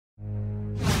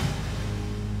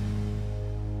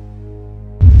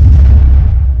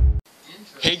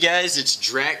Hey guys, it's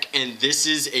Drac, and this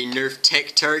is a Nerf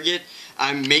tech target.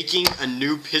 I'm making a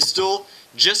new pistol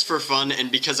just for fun,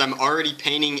 and because I'm already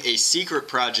painting a secret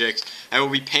project, I will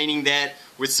be painting that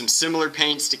with some similar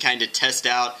paints to kind of test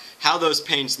out how those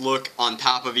paints look on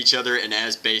top of each other and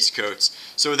as base coats.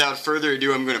 So without further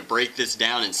ado, I'm going to break this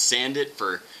down and sand it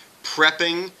for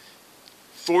prepping.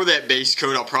 For that base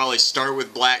coat, I'll probably start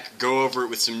with black, go over it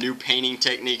with some new painting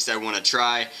techniques I want to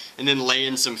try, and then lay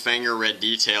in some Fanger red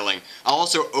detailing. I'll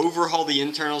also overhaul the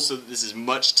internals so that this is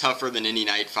much tougher than any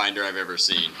night finder I've ever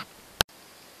seen.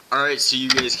 Alright, so you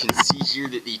guys can see here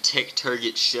that the tech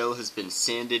target shell has been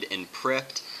sanded and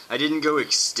prepped. I didn't go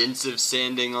extensive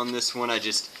sanding on this one, I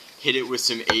just hit it with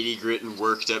some 80 grit and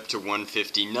worked up to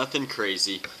 150, nothing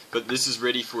crazy, but this is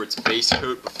ready for its base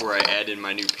coat before I add in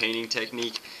my new painting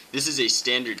technique. This is a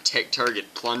standard tech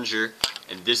target plunger,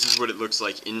 and this is what it looks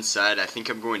like inside. I think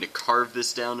I'm going to carve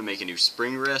this down to make a new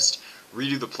spring rest,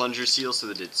 redo the plunger seal so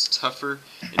that it's tougher,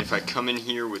 and if I come in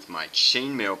here with my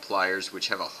chainmail pliers, which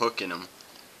have a hook in them,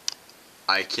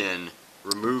 I can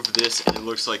remove this, and it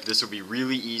looks like this will be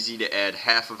really easy to add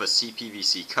half of a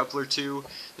CPVC coupler to.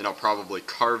 Then I'll probably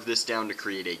carve this down to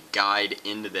create a guide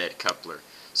into that coupler.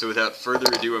 So without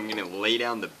further ado, I'm going to lay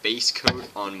down the base coat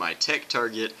on my tech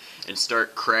target and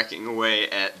start cracking away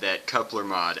at that coupler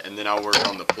mod, and then I'll work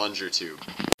on the plunger tube.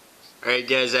 Alright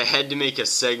guys, I had to make a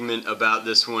segment about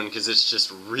this one because it's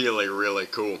just really, really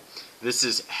cool. This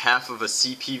is half of a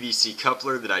CPVC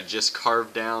coupler that I just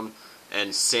carved down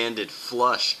and sanded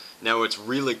flush. Now what's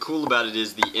really cool about it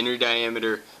is the inner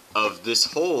diameter of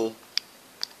this hole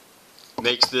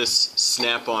makes this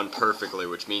snap on perfectly,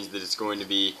 which means that it's going to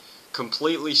be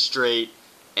completely straight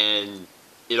and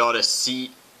it ought to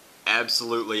seat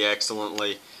absolutely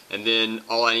excellently, and then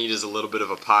all I need is a little bit of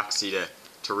epoxy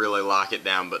to really lock it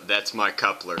down, but that's my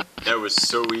coupler. That was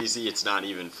so easy, it's not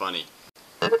even funny.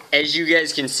 As you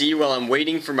guys can see, while I'm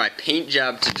waiting for my paint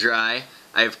job to dry,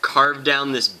 I have carved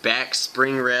down this back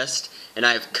spring rest, and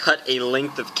I have cut a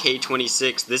length of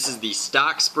K26. This is the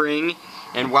stock spring,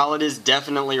 and while it is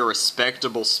definitely a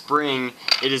respectable spring,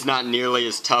 it is not nearly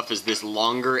as tough as this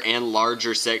longer and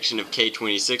larger section of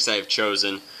K26 I have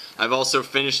chosen. I've also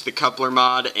finished the coupler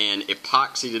mod and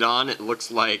epoxied it on. It looks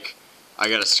like I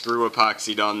got a screw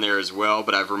epoxied on there as well,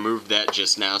 but I've removed that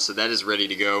just now, so that is ready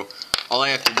to go. All I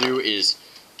have to do is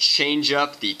change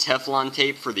up the Teflon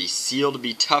tape for the seal to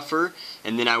be tougher,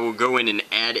 and then I will go in and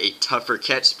add a tougher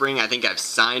catch spring. I think I've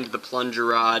signed the plunger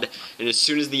rod, and as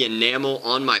soon as the enamel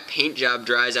on my paint job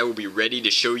dries, I will be ready to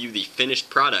show you the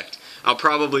finished product. I'll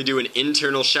probably do an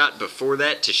internal shot before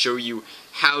that to show you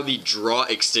how the draw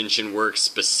extension works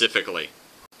specifically.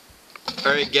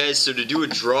 Alright guys, so to do a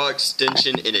draw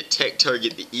extension in a tech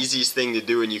target, the easiest thing to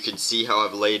do, and you can see how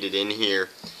I've laid it in here,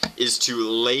 is to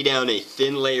lay down a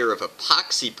thin layer of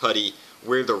epoxy putty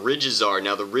where the ridges are.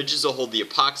 Now the ridges will hold the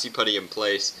epoxy putty in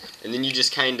place, and then you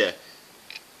just kind of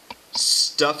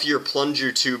stuff your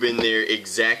plunger tube in there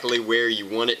exactly where you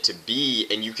want it to be,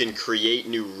 and you can create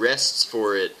new rests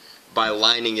for it by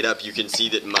lining it up. You can see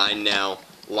that mine now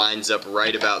lines up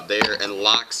right about there and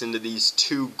locks into these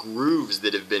two grooves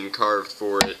that have been carved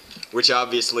for it, which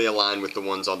obviously align with the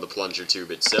ones on the plunger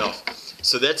tube itself.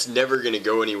 So that's never going to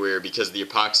go anywhere because the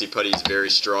epoxy putty is very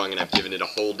strong and I've given it a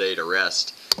whole day to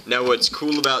rest. Now what's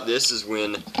cool about this is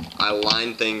when I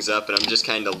line things up, and I'm just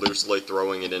kind of loosely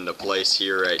throwing it into place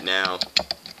here right now,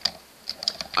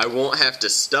 I won't have to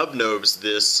stub nose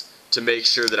this to make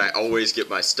sure that I always get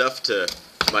my stuff to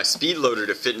my speed loader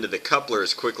to fit into the coupler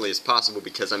as quickly as possible,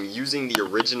 because I'm using the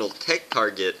original tech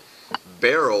target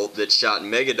barrel that shot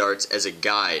mega darts as a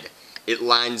guide. It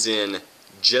lines in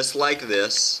just like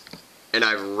this, and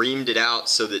I've reamed it out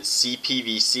so that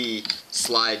CPVC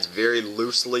slides very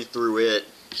loosely through it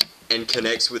and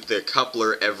connects with the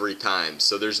coupler every time.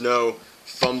 So there's no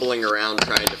fumbling around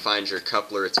trying to find your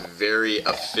coupler. It's very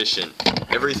efficient.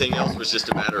 Everything else was just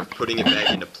a matter of putting it back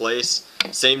into place.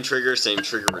 Same trigger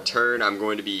return. I'm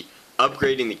going to be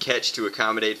upgrading the catch to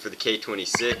accommodate for the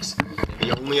K26.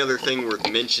 The only other thing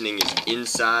worth mentioning is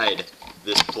inside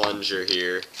this plunger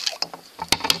here,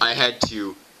 I had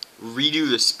to redo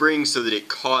the spring so that it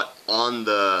caught on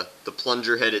the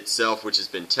plunger head itself, which has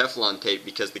been Teflon taped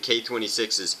because the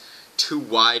K26 is too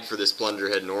wide for this plunger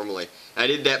head normally. I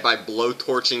did that by blow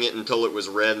torching it until it was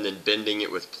red and then bending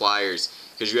it with pliers,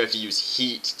 because you have to use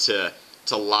heat to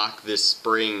lock this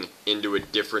spring into a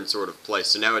different sort of place.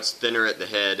 So now it's thinner at the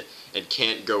head and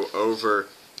can't go over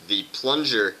the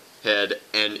plunger head,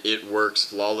 and it works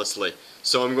flawlessly.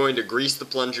 So I'm going to grease the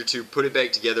plunger tube, put it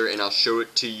back together, and I'll show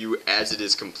it to you as it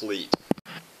is complete.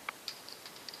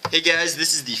 Hey guys,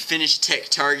 this is the finished tech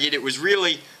target. It was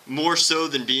really more so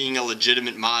than being a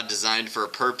legitimate mod designed for a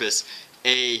purpose,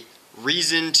 a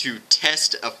reason to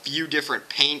test a few different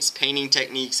painting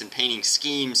techniques, and painting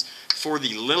schemes for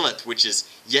the Lilith, which is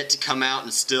yet to come out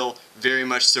and still very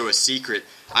much so a secret.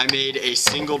 I made a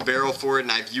single barrel for it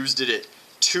and I've used it at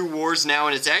 2 wars now,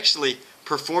 and it's actually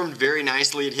performed very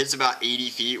nicely. It hits about 80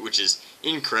 feet, which is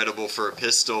incredible for a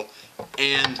pistol,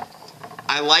 and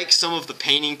I like some of the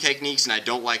painting techniques and I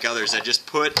don't like others. I just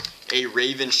put a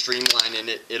Raven streamline in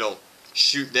it. It'll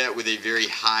shoot that with a very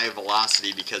high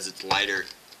velocity because it's lighter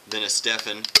than a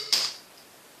Stefan,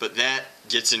 but that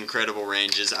gets incredible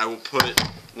ranges. I will put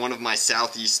one of my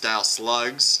Southeast style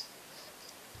slugs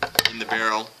in the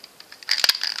barrel,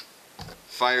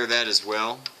 fire that as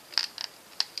well.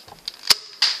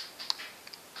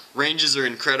 Ranges are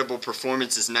incredible,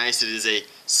 performance is nice. It is a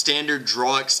standard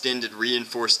draw extended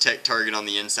reinforced tech target on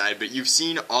the inside, but you've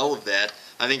seen all of that.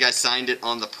 I think I signed it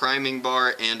on the priming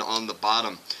bar and on the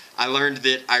bottom. I learned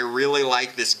that I really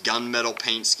like this gunmetal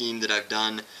paint scheme that I've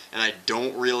done, and I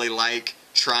don't really like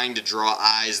trying to draw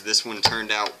eyes. This one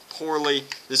turned out poorly.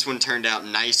 This one turned out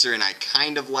nicer, and I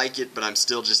kind of like it, but I'm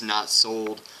still just not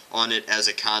sold on it as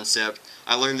a concept.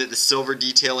 I learned that the silver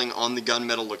detailing on the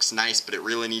gunmetal looks nice, but it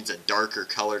really needs a darker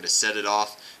color to set it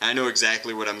off. And I know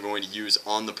exactly what I'm going to use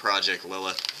on the Project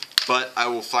Lilith. But I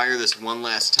will fire this one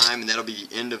last time, and that'll be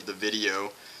the end of the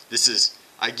video. This is,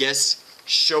 I guess,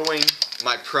 showing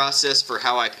my process for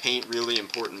how I paint really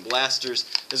important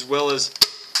blasters, as well as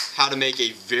how to make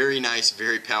a very nice,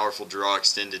 very powerful draw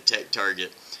extended tech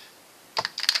target.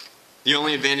 The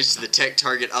only advantage to the tech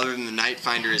target other than the night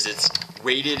finder is it's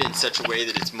weighted in such a way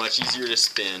that it's much easier to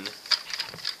spin.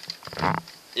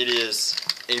 It is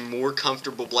a more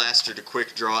comfortable blaster to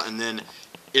quick draw, and then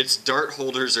its dart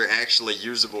holders are actually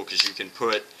usable because you can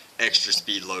put extra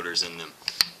speed loaders in them.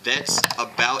 That's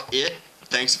about it.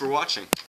 Thanks for watching.